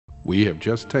we have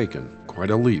just taken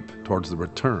quite a leap towards the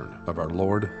return of our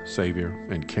Lord, Savior,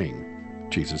 and King,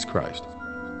 Jesus Christ.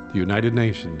 The United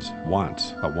Nations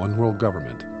wants a one-world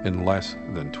government in less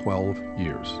than 12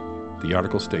 years. The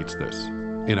article states this.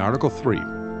 In Article 3,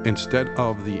 instead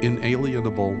of the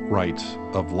inalienable rights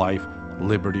of life,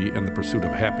 liberty, and the pursuit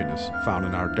of happiness found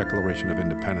in our Declaration of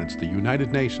Independence, the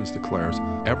United Nations declares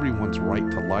everyone's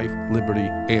right to life, liberty,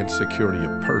 and security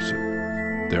of person.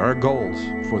 There are goals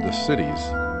for the cities,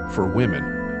 for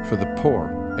women, for the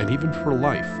poor, and even for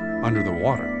life under the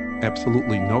water.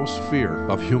 Absolutely no sphere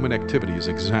of human activity is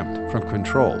exempt from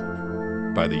control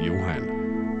by the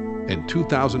UN. In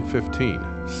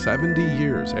 2015, 70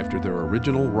 years after their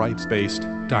original rights-based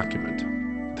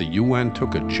document, the UN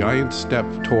took a giant step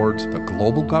towards the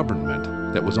global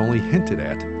government that was only hinted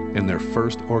at in their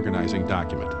first organizing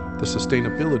document. The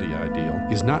sustainability ideal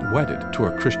is not wedded to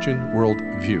a Christian world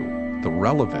view. The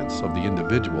relevance of the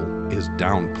individual is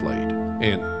downplayed.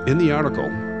 And in the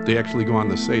article, they actually go on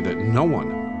to say that no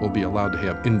one will be allowed to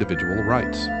have individual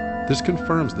rights. This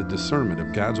confirms the discernment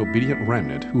of God's obedient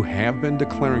remnant who have been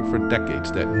declaring for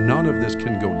decades that none of this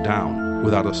can go down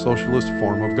without a socialist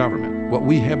form of government. What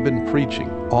we have been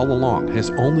preaching all along has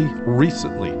only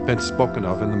recently been spoken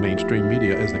of in the mainstream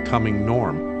media as the coming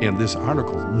norm. And this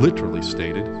article literally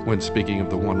stated, when speaking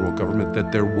of the one world government,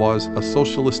 that there was a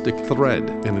socialistic thread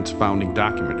in its founding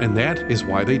document. And that is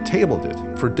why they tabled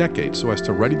it for decades, so as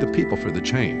to ready the people for the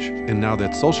change. And now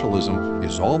that socialism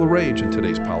is all the rage in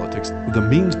today's politics, the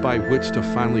means by which to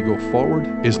finally go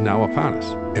forward is now upon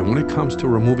us. And when it comes to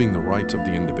removing the rights of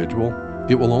the individual,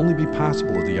 it will only be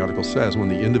possible, as the article says, when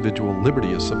the individual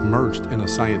liberty is submerged in a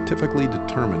scientifically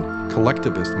determined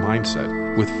collectivist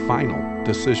mindset with final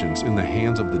decisions in the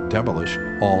hands of the devilish,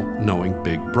 all-knowing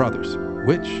big brothers,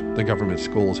 which the government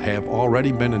schools have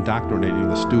already been indoctrinating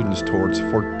the students towards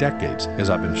for decades, as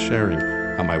I've been sharing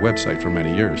on my website for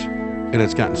many years. And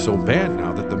it's gotten so bad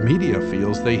now that the media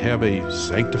feels they have a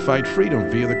sanctified freedom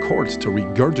via the courts to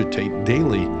regurgitate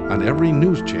daily on every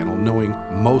news channel, knowing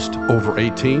most over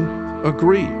 18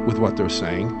 agree with what they're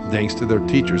saying, thanks to their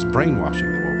teachers brainwashing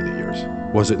them over the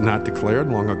years. Was it not declared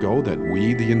long ago that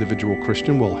we, the individual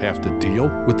Christian, will have to deal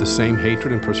with the same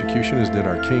hatred and persecution as did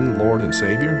our King, Lord, and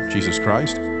Savior, Jesus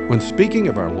Christ? When speaking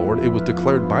of our Lord, it was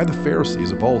declared by the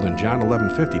Pharisees of old in John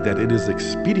 11:50 that it is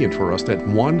expedient for us that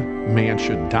one man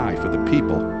should die for the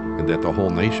people, and that the whole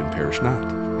nation perish not.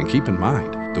 And keep in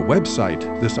mind, the website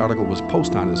this article was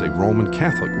posted on is a Roman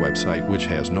Catholic website which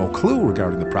has no clue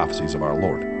regarding the prophecies of our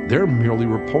Lord. They're merely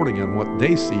reporting on what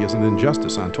they see as an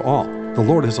injustice unto all. The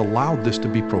Lord has allowed this to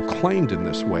be proclaimed in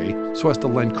this way so as to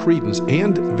lend credence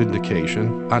and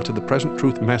vindication unto the present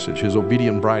truth message His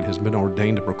obedient bride has been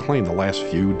ordained to proclaim the last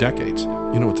few decades.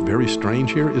 You know what's very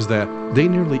strange here is that they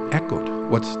nearly echoed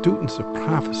what students of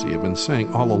prophecy have been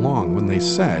saying all along when they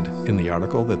said in the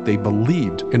article that they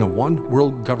believed in a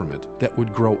one-world government that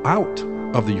would grow out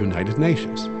of the United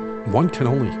Nations. One can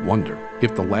only wonder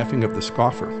if the laughing of the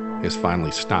scoffer has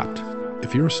finally stopped.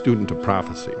 If you're a student of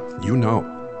prophecy, you know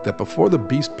that before the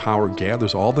beast power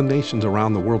gathers all the nations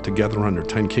around the world together under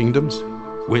 10 kingdoms,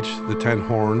 which the 10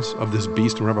 horns of this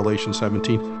beast in Revelation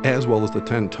 17, as well as the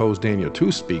 10 toes Daniel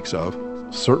 2 speaks of,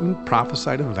 certain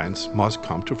prophesied events must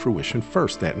come to fruition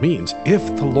first. That means if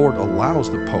the Lord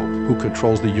allows the Pope, who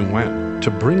controls the UN,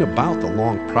 to bring about the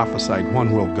long prophesied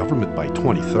one world government by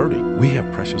 2030, we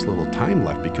have precious little time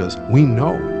left, because we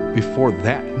know before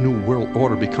that new world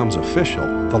order becomes official,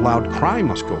 the loud cry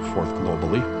must go forth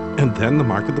globally, and then the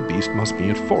mark of the beast must be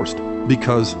enforced.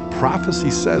 Because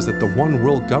prophecy says that the one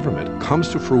world government comes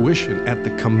to fruition at the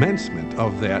commencement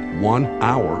of that 1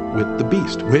 hour with the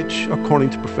beast, which, according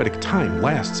to prophetic time,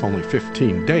 lasts only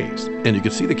 15 days. And you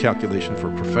can see the calculation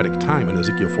for prophetic time in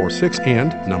Ezekiel 4:6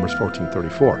 and Numbers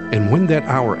 14:34. And when that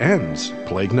hour ends,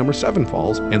 plague number 7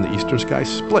 falls, and the eastern sky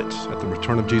splits at the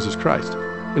return of Jesus Christ.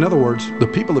 In other words, the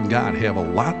people of God have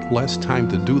a lot less time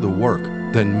to do the work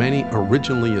than many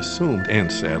originally assumed, and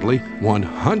sadly,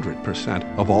 100%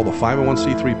 of all the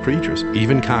 501c3 preachers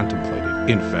even contemplated.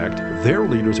 In fact, their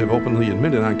leaders have openly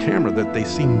admitted on camera that they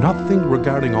see nothing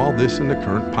regarding all this in the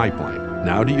current pipeline.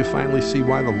 Now do you finally see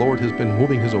why the Lord has been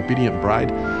moving His obedient bride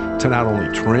to not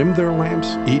only trim their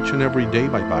lamps each and every day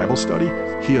by Bible study,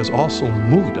 He has also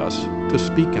moved us to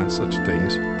speak on such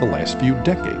things the last few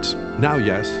decades. Now,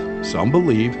 yes, some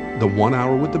believe the 1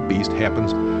 hour with the beast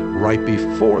happens right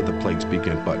before the plagues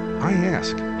begin. But I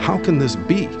ask, how can this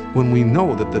be when we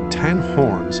know that the 10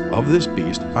 horns of this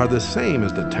beast are the same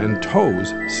as the 10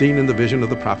 toes seen in the vision of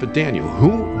the prophet Daniel, who,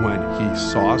 when he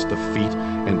saw the feet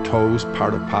and toes,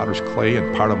 part of potter's clay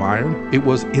and part of iron, it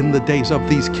was in the days of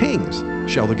these kings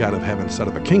shall the God of heaven set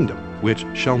up a kingdom. which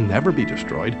shall never be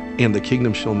destroyed, and the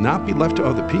kingdom shall not be left to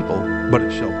other people, but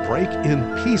it shall break in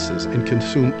pieces and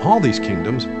consume all these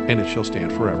kingdoms, and it shall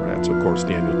stand forever. That's, of course,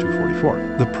 Daniel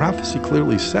 2:44. The prophecy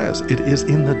clearly says it is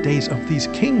in the days of these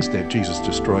kings that Jesus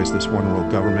destroys this one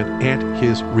world government at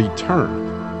his return.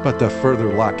 But to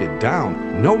further lock it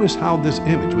down, notice how this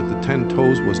image with the 10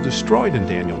 toes was destroyed in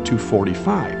Daniel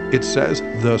 2:45. It says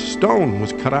the stone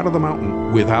was cut out of the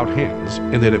mountain without hands,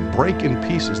 and that it break in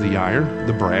pieces the iron,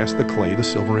 the brass, the clay, the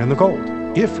silver, and the gold.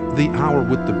 If the hour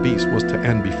with the beast was to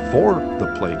end before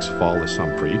the plagues fall, as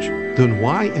some preach, then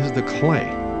why is the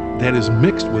clay that is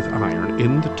mixed with iron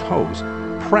in the toes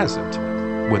present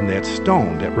when that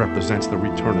stone that represents the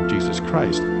return of Jesus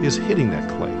Christ is hitting that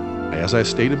clay? As I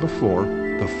stated before,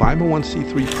 the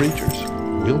 501c3 preachers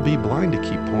will be blind to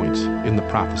key points in the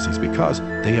prophecies because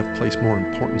they have placed more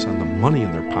importance on the money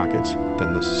in their pockets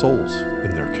than the souls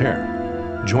in their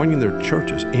care. Joining their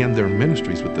churches and their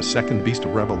ministries with the second beast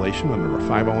of Revelation under a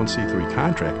 501c3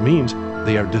 contract means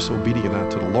they are disobedient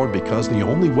unto the Lord, because the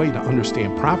only way to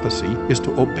understand prophecy is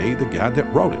to obey the God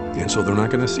that wrote it. And so they're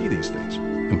not going to see these things.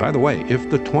 And by the way, if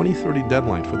the 2030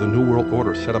 deadline for the New World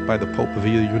Order set up by the Pope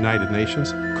via the United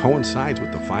Nations coincides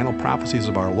with the final prophecies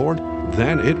of our Lord,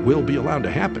 then it will be allowed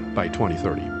to happen by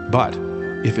 2030. But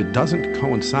if it doesn't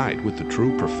coincide with the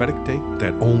true prophetic date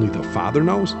that only the Father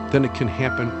knows, then it can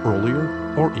happen earlier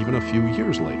or even a few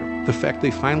years later. The fact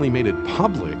they finally made it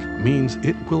public means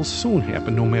it will soon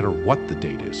happen no matter what the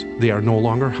date is. They are no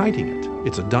longer hiding it.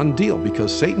 It's a done deal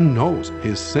because Satan knows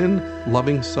his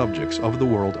sin-loving subjects of the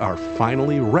world are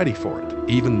finally ready for it.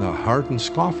 Even the hardened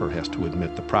scoffer has to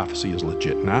admit the prophecy is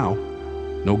legit now.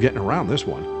 No getting around this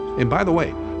one. And by the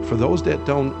way, for those that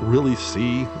don't really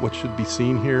see what should be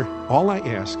seen here, all I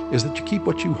ask is that you keep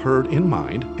what you heard in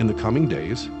mind in the coming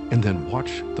days, and then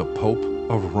watch the Pope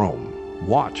of Rome.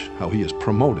 Watch how he is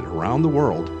promoted around the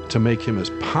world to make him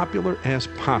as popular as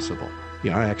possible.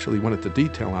 Yeah, I actually went into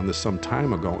detail on this some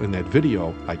time ago in that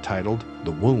video I titled,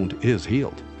 "The Wound is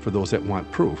Healed," for those that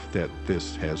want proof that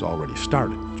this has already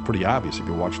started. It's pretty obvious if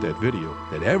you watch that video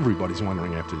that everybody's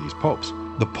wondering after these popes.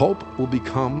 The Pope will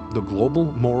become the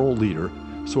global moral leader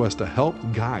so as to help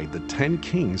guide the 10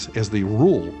 kings as they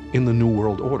rule in the New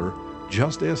World Order,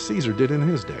 just as Caesar did in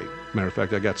his day. Matter of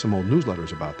fact, I got some old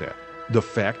newsletters about that. The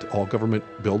fact all government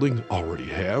buildings already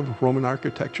have Roman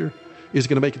architecture is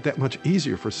going to make it that much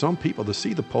easier for some people to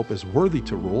see the Pope as worthy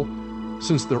to rule,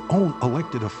 since their own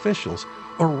elected officials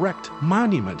erect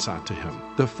monuments onto him.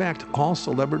 The fact all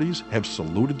celebrities have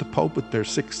saluted the Pope with their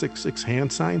 666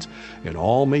 hand signs, and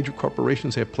all major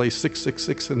corporations have placed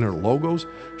 666 in their logos,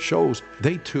 shows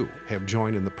they too have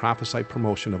joined in the prophesied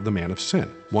promotion of the man of sin.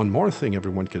 One more thing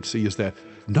everyone can see is that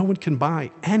no one can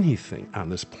buy anything on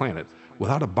this planet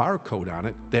without a barcode on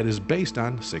it that is based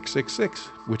on 666,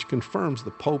 which confirms the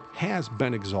Pope has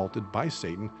been exalted by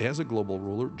Satan as a global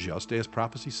ruler, just as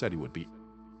prophecy said he would be.